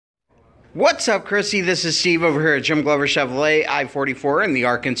What's up, Cristy? This is Steve over here at Jim Glover Chevrolet, I-44 in the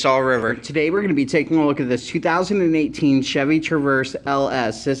Arkansas River. Today we're going to be taking a look at this 2018 Chevy Traverse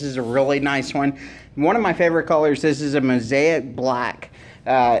LS. This is a really nice one. One of my favorite colors, this is a mosaic black.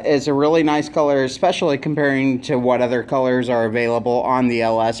 It's a really nice color, especially comparing to what other colors are available on the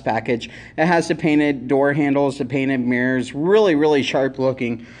LS package. It has the painted door handles, the painted mirrors, really sharp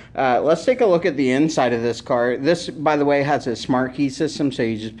looking. Let's take a look at the inside of this car. This, by the way, has a smart key system, so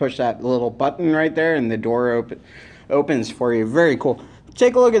you just push that little button right there and the door opens for you. Very cool.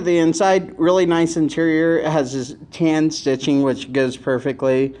 Take a look at the inside. Really nice interior. It has this tan stitching, which goes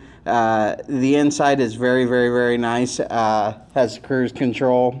perfectly. The inside is very nice. Has cruise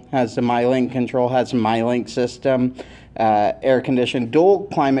control, has the MyLink control, has a MyLink system, air conditioned, dual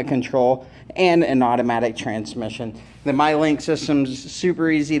climate control, and an automatic transmission. The MyLink system's super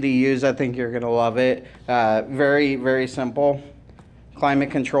easy to use. I think you're gonna love it. Very simple.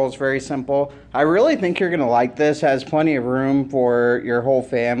 Climate control is very simple. I really think you're gonna like this. It has plenty of room for your whole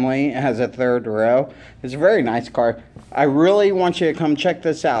family. It has a third row. It's a very nice car. I really want you to come check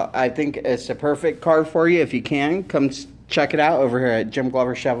this out. I think it's a perfect car for you. If you can, come check it out over here at Jim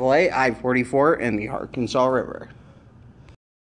Glover Chevrolet, I-44 in the Arkansas River.